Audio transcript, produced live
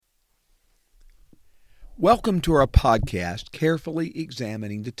Welcome to our podcast, Carefully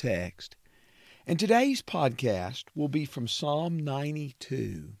Examining the Text. And today's podcast will be from Psalm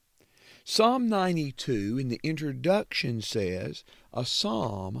 92. Psalm 92 in the introduction says, a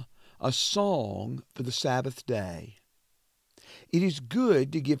psalm, a song for the Sabbath day. It is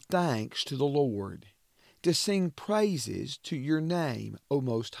good to give thanks to the Lord, to sing praises to your name, O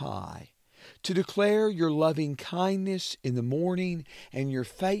Most High, to declare your loving kindness in the morning and your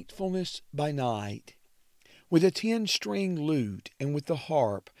faithfulness by night. With a 10-string lute and with the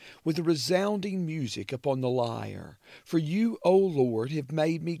harp, with the resounding music upon the lyre. For you, O Lord, have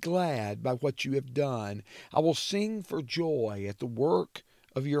made me glad by what you have done. I will sing for joy at the work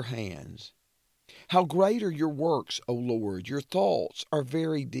of your hands. How great are your works, O Lord! Your thoughts are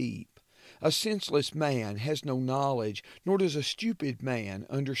very deep. A senseless man has no knowledge, nor does a stupid man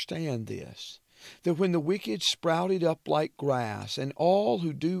understand this. That when the wicked sprouted up like grass, and all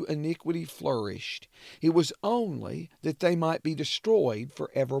who do iniquity flourished, it was only that they might be destroyed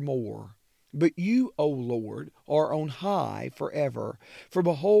forevermore. But you, O Lord, are on high forever. For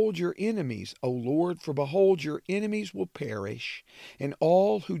behold your enemies, O Lord, for behold your enemies will perish, and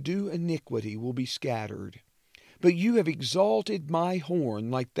all who do iniquity will be scattered. But you have exalted my horn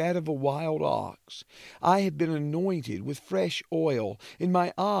like that of a wild ox. I have been anointed with fresh oil, and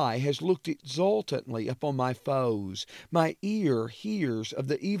my eye has looked exultantly upon my foes. My ear hears of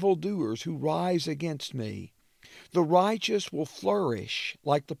the evildoers who rise against me. The righteous will flourish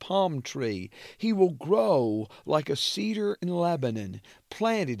like the palm tree. He will grow like a cedar in Lebanon,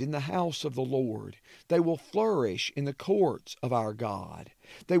 planted in the house of the Lord. They will flourish in the courts of our God.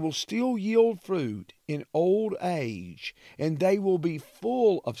 They will still yield fruit in old age, and they will be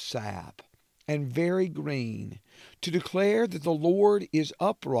full of sap and very green, to declare that the Lord is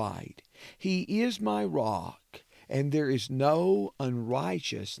upright. He is my rock, and there is no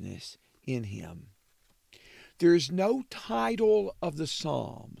unrighteousness in him. There is no title of the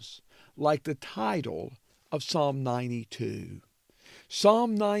Psalms like the title of Psalm 92.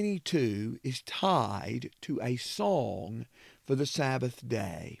 Psalm 92 is tied to a song for the Sabbath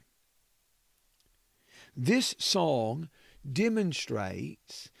day. This song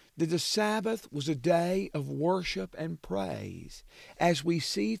demonstrates that the Sabbath was a day of worship and praise, as we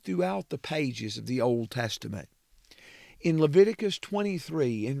see throughout the pages of the Old Testament. In Leviticus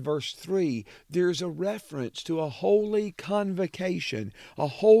 23, in verse 3, there's a reference to a holy convocation, a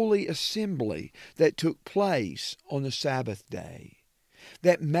holy assembly that took place on the Sabbath day.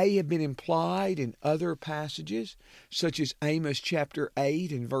 That may have been implied in other passages, such as Amos chapter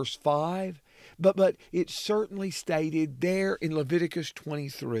 8 and verse 5, but it's certainly stated there in Leviticus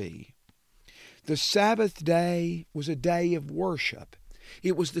 23. The Sabbath day was a day of worship.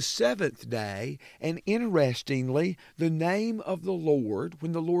 It was the seventh day, and interestingly, the name of the Lord,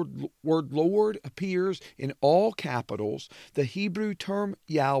 when the word Lord appears in all capitals, the Hebrew term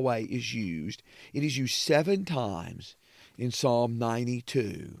Yahweh is used. It is used 7 times in Psalm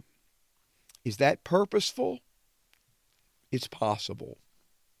 92. Is that purposeful? It's possible.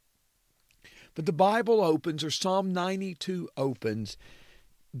 But the Bible opens, or Psalm 92 opens,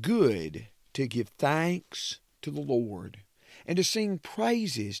 good to give thanks to the Lord, and to sing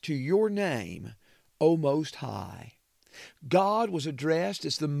praises to your name, O Most High. God was addressed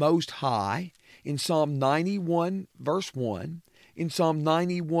as the Most High in Psalm 91, verse 1, in Psalm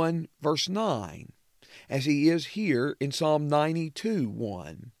 91, verse 9, as he is here in Psalm 92,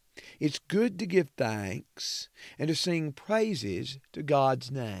 1. It's good to give thanks and to sing praises to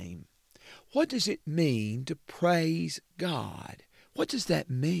God's name. What does it mean to praise God? What does that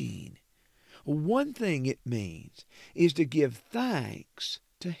mean? One thing it means is to give thanks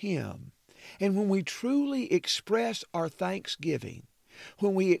to Him. And when we truly express our thanksgiving,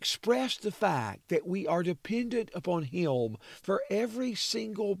 when we express the fact that we are dependent upon Him for every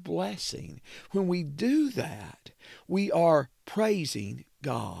single blessing, when we do that, we are praising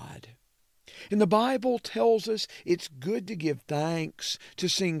God. And the Bible tells us it's good to give thanks, to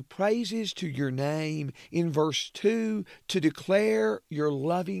sing praises to your name. In verse 2, to declare your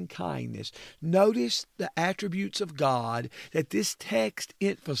loving kindness. Notice the attributes of God that this text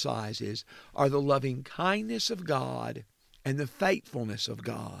emphasizes are the loving kindness of God and the faithfulness of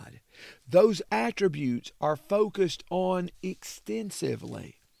God. Those attributes are focused on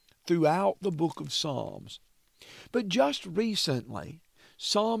extensively throughout the book of Psalms. But just recently,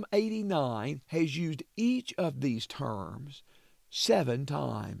 Psalm 89 has used each of these terms 7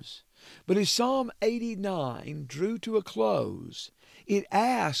 times. But as Psalm 89 drew to a close, it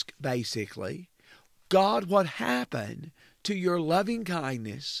asked basically, God, what happened to your loving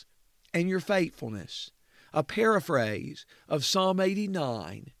kindness and your faithfulness? A paraphrase of Psalm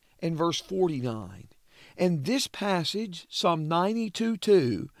 89 and verse 49. And this passage, Psalm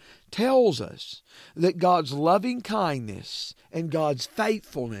 92:2, tells us that God's loving kindness and God's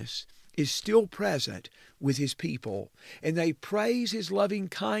faithfulness is still present with His people. And they praise His loving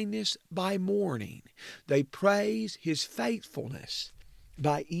kindness by morning. They praise His faithfulness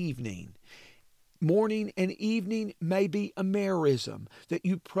by evening. Morning and evening may be a merism, that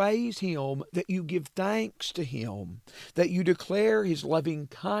you praise Him, that you give thanks to Him, that you declare His loving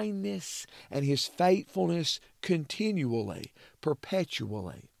kindness and His faithfulness continually,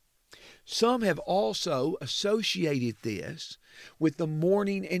 perpetually. Some have also associated this with the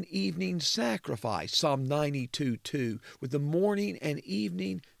morning and evening sacrifice, Psalm 92:2, with the morning and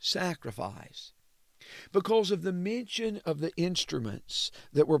evening sacrifice. Because of the mention of the instruments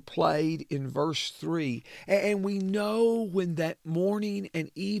that were played in verse 3. And we know when that morning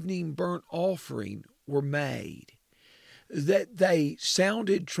and evening burnt offering were made, that they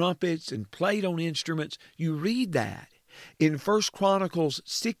sounded trumpets and played on instruments. You read that in 1 Chronicles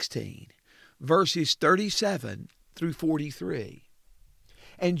 16, verses 37 through 43.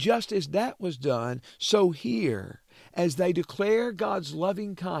 And just as that was done, so here, as they declare God's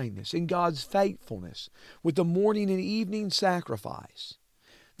loving kindness and God's faithfulness with the morning and evening sacrifice,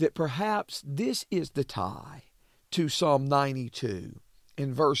 that perhaps this is the tie to Psalm 92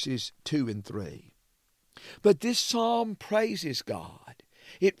 in verses 2 and 3. But this psalm praises God.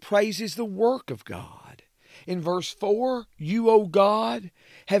 It praises the work of God. In verse 4, you, O God,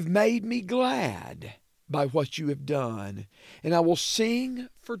 have made me glad by what you have done, and I will sing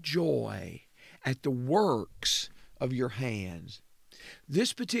for joy at the works of your hands.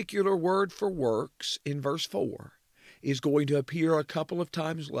 This particular word for works in verse 4 is going to appear a couple of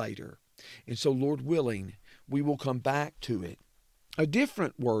times later, and so Lord willing, we will come back to it. A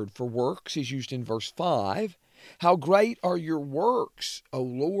different word for works is used in verse 5. How great are your works, O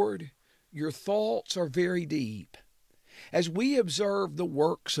Lord! Your thoughts are very deep. As we observe the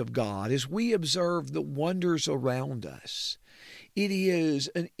works of God, as we observe the wonders around us, it is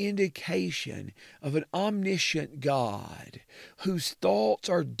an indication of an omniscient God whose thoughts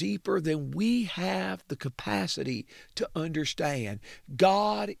are deeper than we have the capacity to understand.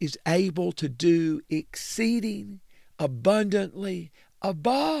 God is able to do exceeding abundantly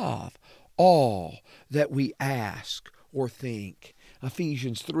above all that we ask or think.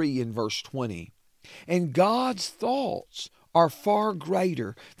 Ephesians 3 in verse 20. And God's thoughts are far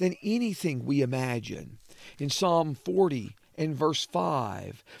greater than anything we imagine. In Psalm 40 and verse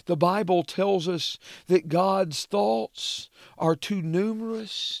 5, the Bible tells us that God's thoughts are too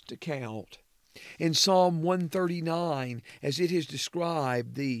numerous to count. In Psalm 139, as it is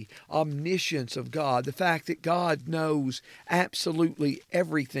described, the omniscience of God, the fact that God knows absolutely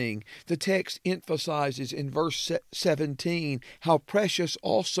everything, the text emphasizes in verse 17, how precious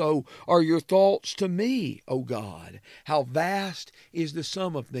also are your thoughts to me, O God. How vast is the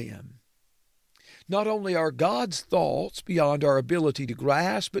sum of them. Not only are God's thoughts beyond our ability to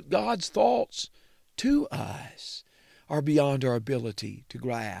grasp, but God's thoughts to us are beyond our ability to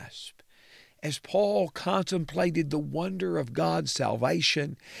grasp. As Paul contemplated the wonder of God's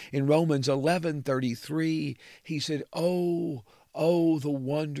salvation in Romans 11:33, he said, Oh, the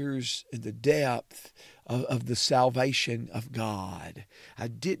wonders and the depth of the salvation of God. I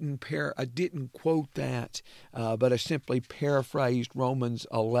didn't quote that, but I simply paraphrased Romans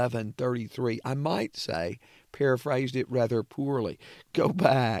 11:33. I might say paraphrased it rather poorly. Go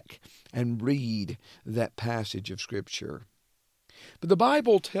back and read that passage of Scripture. But the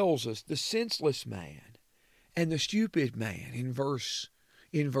Bible tells us the senseless man and the stupid man in verse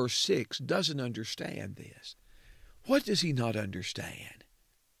 6 doesn't understand this. What does he not understand?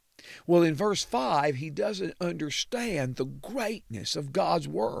 Well, in verse 5, he doesn't understand the greatness of God's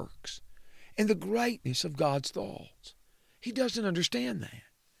works and the greatness of God's thoughts. He doesn't understand that.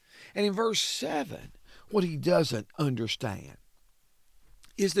 And in verse 7, what he doesn't understand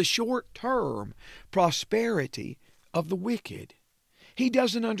is the short-term prosperity of the wicked. He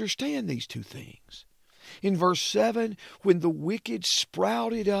doesn't understand these two things. In verse 7, when the wicked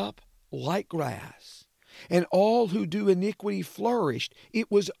sprouted up like grass, and all who do iniquity flourished,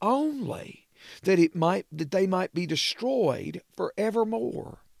 it was only that they might be destroyed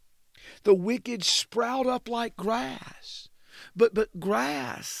forevermore. The wicked sprout up like grass. But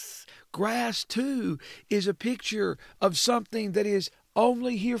grass too is a picture of something that is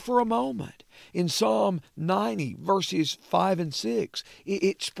only here for a moment. In Psalm 90, verses 5 and 6,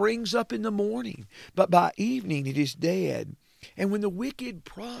 it springs up in the morning, but by evening it is dead. And when the wicked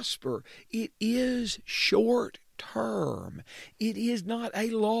prosper, it is short term. It is not a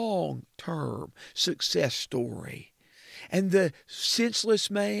long-term success story. And the senseless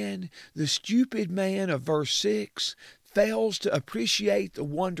man, the stupid man of verse 6, fails to appreciate the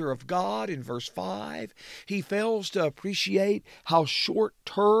wonder of God in verse 5. He fails to appreciate how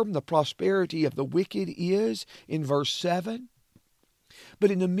short-term the prosperity of the wicked is in verse 7.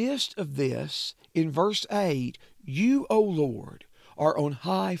 But in the midst of this, in verse 8, you, O Lord, are on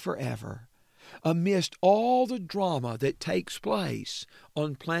high forever. Amidst all the drama that takes place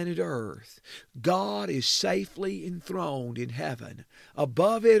on planet Earth, God is safely enthroned in heaven,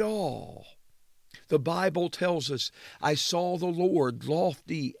 above it all. The Bible tells us, I saw the Lord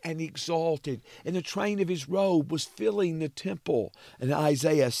lofty and exalted, and the train of his robe was filling the temple. In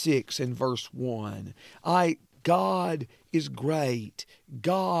Isaiah 6 and verse 1. God is great.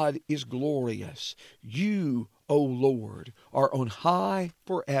 God is glorious. You, O Lord, are on high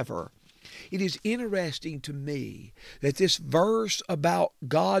forever. It is interesting to me that this verse about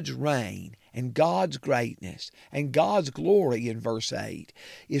God's reign and God's greatness and God's glory in verse 8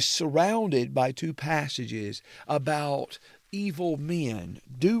 is surrounded by two passages about evil men,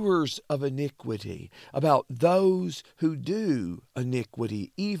 doers of iniquity, about those who do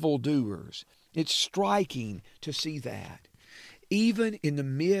iniquity, evil doers. It's striking to see that. Even in the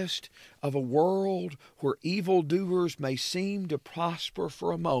midst of a world where evildoers may seem to prosper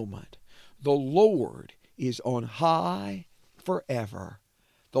for a moment, the Lord is on high forever.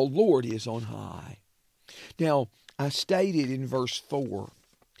 The Lord is on high. Now, I stated in verse 4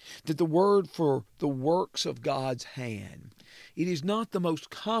 that the word for the works of God's hand, it is not the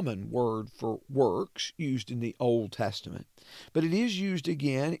most common word for works used in the Old Testament, but it is used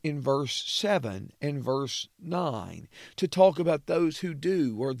again in verse 7 and verse 9 to talk about those who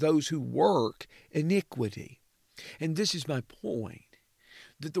do or those who work iniquity. And this is my point,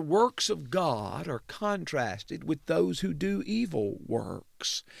 that the works of God are contrasted with those who do evil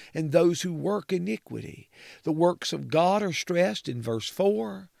works and those who work iniquity. The works of God are stressed in verse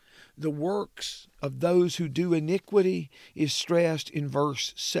 4. The works of those who do iniquity is stressed in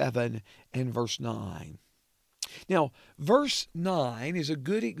verse 7 and verse 9. Now, verse 9 is a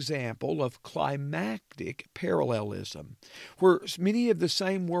good example of climactic parallelism, where many of the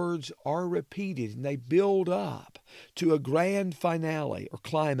same words are repeated and they build up to a grand finale or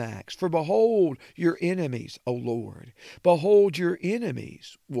climax. For behold your enemies, O Lord. Behold your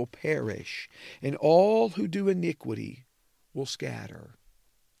enemies will perish, and all who do iniquity will scatter.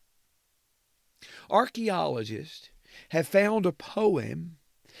 Archaeologists have found a poem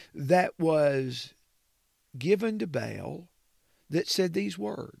that was given to Baal that said these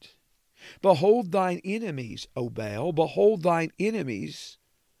words. Behold thine enemies, O Baal, behold thine enemies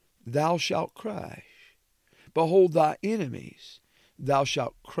thou shalt crush. Behold thy enemies, thou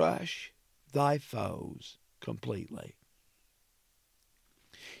shalt crush thy foes completely.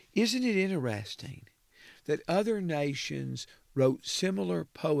 Isn't it interesting that other nations wrote similar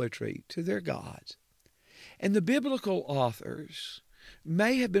poetry to their gods? And the biblical authors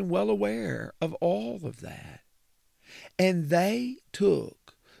may have been well aware of all of that. And they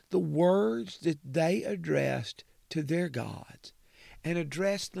took the words that they addressed to their gods and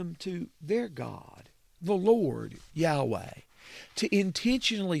addressed them to their God, the Lord Yahweh, to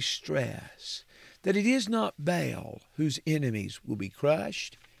intentionally stress that it is not Baal whose enemies will be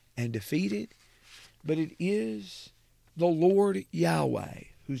crushed and defeated, but it is the Lord Yahweh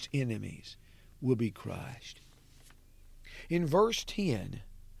whose enemies will be crushed. In verse 10,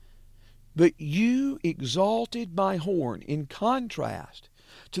 but you exalted my horn. In contrast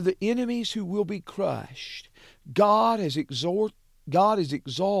to the enemies who will be crushed, God has exalted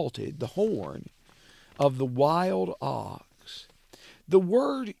the horn of the wild ox. The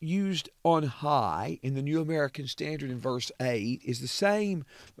word used on high in the New American Standard in verse 8 is the same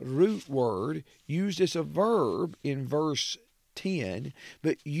root word used as a verb in verse 10,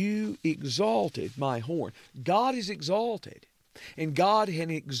 but you exalted my horn. God is exalted, and God can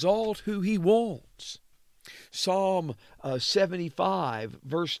exalt who he wants. Psalm 75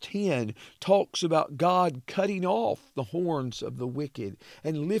 verse 10 talks about God cutting off the horns of the wicked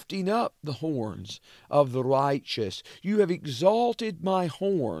and lifting up the horns of the righteous. You have exalted my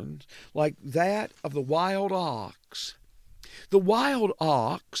horns like that of the wild ox. The wild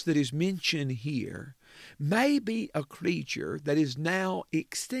ox that is mentioned here may be a creature that is now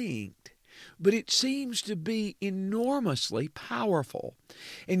extinct, but it seems to be enormously powerful.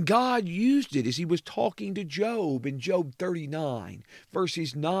 And God used it as he was talking to Job in Job 39,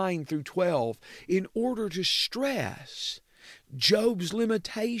 verses 9 through 12, in order to stress Job's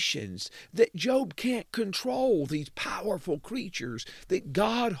limitations, that Job can't control these powerful creatures that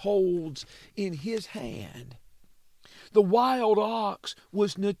God holds in his hand. The wild ox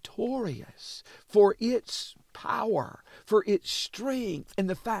was notorious for its power, for its strength, and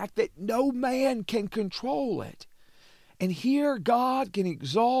the fact that no man can control it. And here God can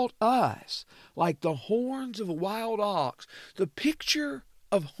exalt us like the horns of a wild ox. The picture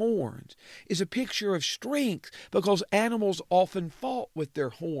of horns is a picture of strength, because animals often fought with their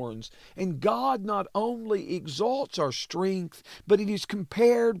horns. And God not only exalts our strength, but it is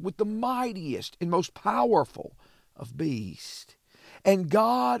compared with the mightiest and most powerful of beasts. And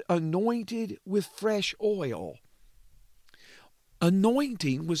God anointed with fresh oil.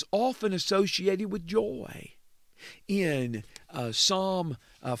 Anointing was often associated with joy. In Psalm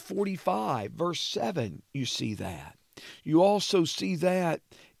 45, verse 7, you see that. You also see that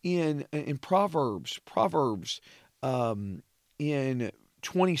in Proverbs in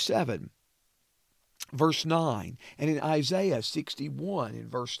 27, verse 9, and in Isaiah 61, in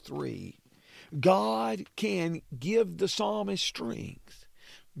verse 3. God can give the psalmist strength.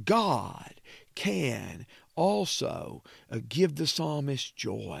 God can also give the psalmist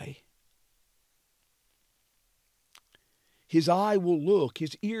joy. His eye will look,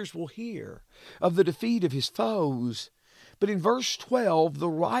 his ears will hear of the defeat of his foes. But in verse 12, the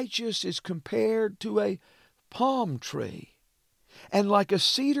righteous is compared to a palm tree and like a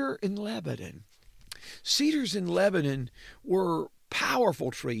cedar in Lebanon. Cedars in Lebanon were powerful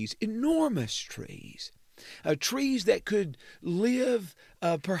trees, enormous trees. Trees that could live,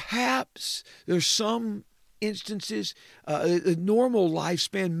 perhaps, there's some instances, a normal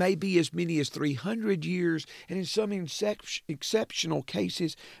lifespan may be as many as 300 years, and in some exceptional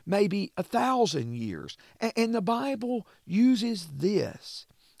cases, maybe 1,000 years. And the Bible uses this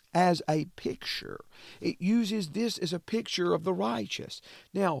as a picture. It uses this as a picture of the righteous.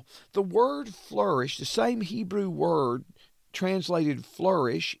 Now, the word flourish, the same Hebrew word translated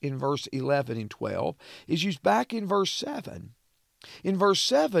flourish in verse 11 and 12, is used back in verse 7. In verse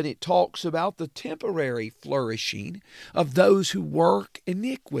 7, it talks about the temporary flourishing of those who work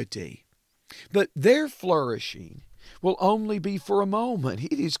iniquity. But their flourishing will only be for a moment.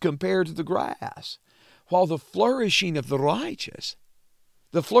 It is compared to the grass. While the flourishing of the righteous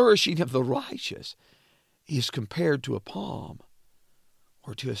is compared to a palm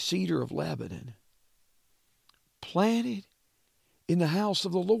or to a cedar of Lebanon, planted in the house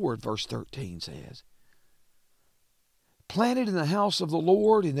of the Lord, verse 13 says. Planted in the house of the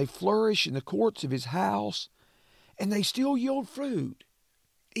Lord, and they flourish in the courts of his house, and they still yield fruit,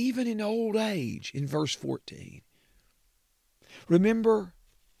 even in old age, in verse 14. Remember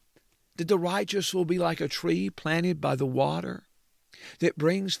that the righteous will be like a tree planted by the water that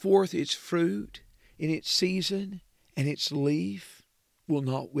brings forth its fruit in its season, and its leaf will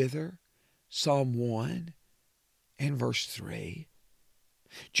not wither. Psalm 1 and verse 3.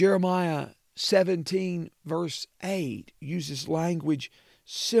 Jeremiah 17 verse 8 uses language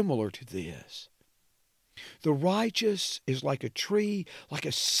similar to this. The righteous is like a tree, like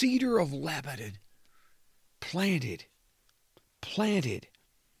a cedar of Lebanon, planted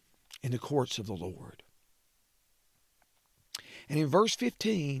in the courts of the Lord. And in verse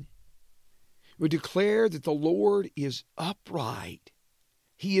 15, we declare that the Lord is upright.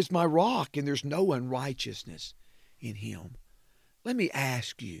 He is my rock, and there's no unrighteousness in him. Let me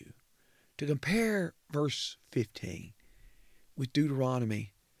ask you to compare verse 15 with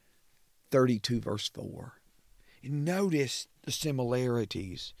Deuteronomy 32, verse 4. And notice the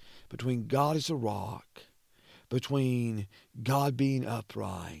similarities between God as a rock, between God being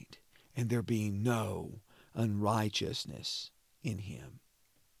upright, and there being no unrighteousness in him.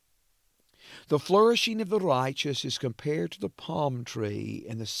 The flourishing of the righteous is compared to the palm tree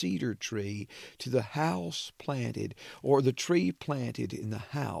and the cedar tree to the house planted, or the tree planted in the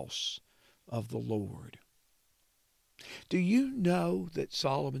house of the Lord. Do you know that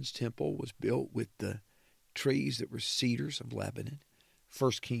Solomon's temple was built with the trees that were cedars of Lebanon?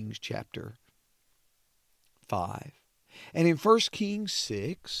 1 Kings chapter 5. And in 1 Kings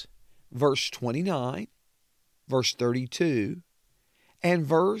 6, verse 29, verse 32, and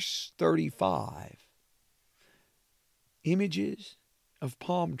verse 35, images of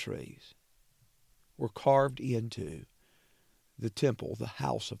palm trees were carved into the temple, the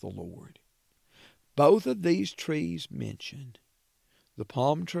house of the Lord. Both of these trees mentioned, the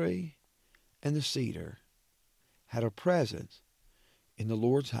palm tree and the cedar, had a presence in the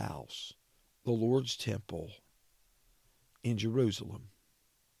Lord's house, the Lord's temple in Jerusalem.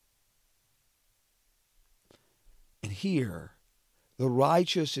 And here, the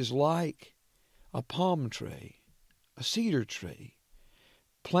righteous is like a palm tree, a cedar tree,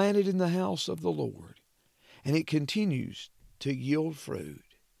 planted in the house of the Lord, and it continues to yield fruit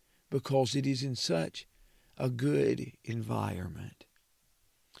because it is in such a good environment.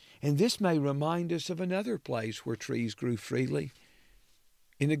 And this may remind us of another place where trees grew freely.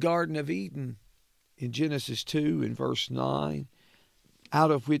 In the Garden of Eden, in Genesis 2 in verse 9,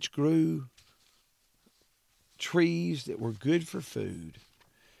 out of which grew trees that were good for food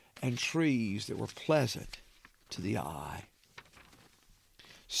and trees that were pleasant to the eye.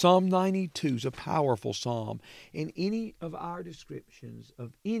 Psalm 92 is a powerful psalm, and any of our descriptions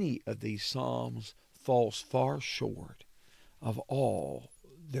of any of these psalms falls far short of all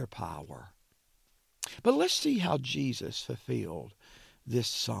their power. But let's see how Jesus fulfilled this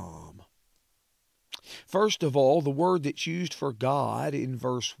psalm. First of all, the word that's used for God in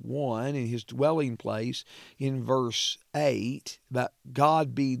verse 1, in his dwelling place in verse 8, about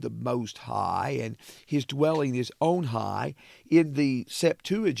God being the Most High and his dwelling is on high, in the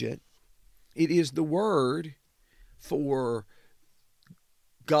Septuagint, it is the word for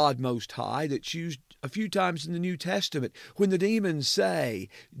God Most High that's used a few times in the New Testament. When the demons say,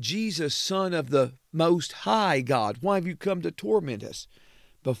 Jesus, Son of the Most High God, why have you come to torment us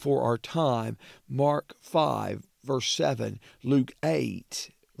before our time? Mark 5, verse 7, Luke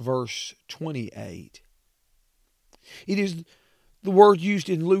 8, verse 28. It is the word used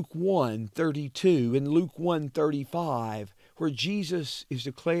in Luke 1:32 and Luke 1:35, where Jesus is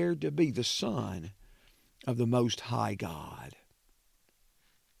declared to be the Son of the Most High God.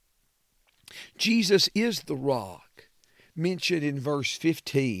 Jesus is the rock mentioned in verse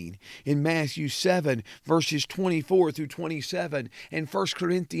 15, in Matthew 7, verses 24 through 27, and 1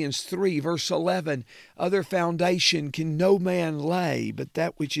 Corinthians 3, verse 11, other foundation can no man lay but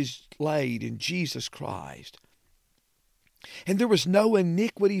that which is laid in Jesus Christ. And there was no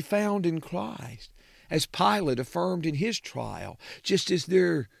iniquity found in Christ, as Pilate affirmed in his trial, just as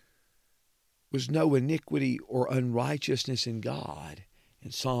there was no iniquity or unrighteousness in God,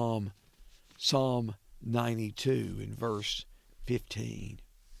 in Psalm 92 in verse 15.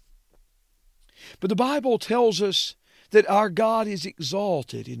 But the Bible tells us that our God is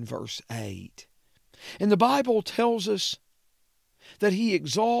exalted in verse 8. And the Bible tells us that he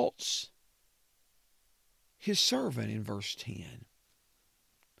exalts his servant in verse 10.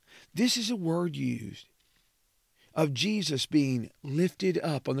 This is a word used of Jesus being lifted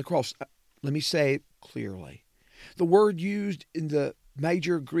up on the cross. Let me say it clearly. The word used in the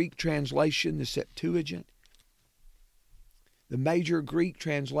major Greek translation, the Septuagint, the major Greek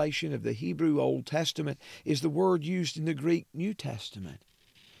translation of the Hebrew Old Testament, is the word used in the Greek New Testament.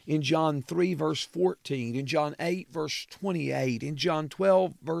 In John 3, verse 14, in John 8, verse 28, in John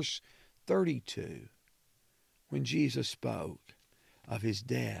 12, verse 32, when Jesus spoke of his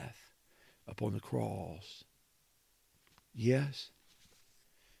death upon the cross. Yes,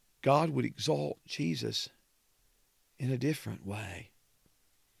 God would exalt Jesus in a different way.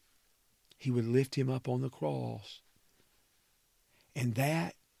 He would lift him up on the cross. And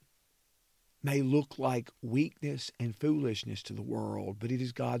that may look like weakness and foolishness to the world, but it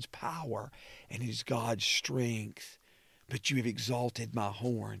is God's power and it is God's strength. But you have exalted my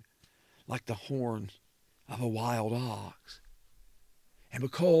horn like the horn of a wild ox. And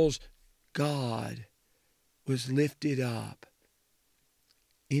because God was lifted up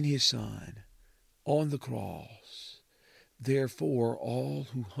in his Son on the cross, therefore, all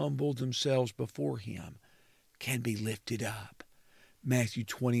who humble themselves before him can be lifted up. Matthew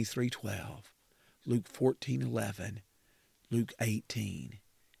 23:12, Luke 14:11, Luke 18,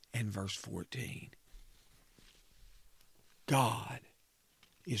 and verse 14. God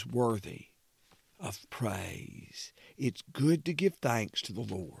is worthy of praise. It's good to give thanks to the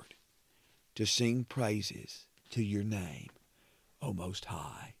Lord, to sing praises to your name, O Most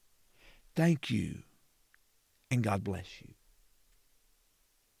High. Thank you, and God bless you.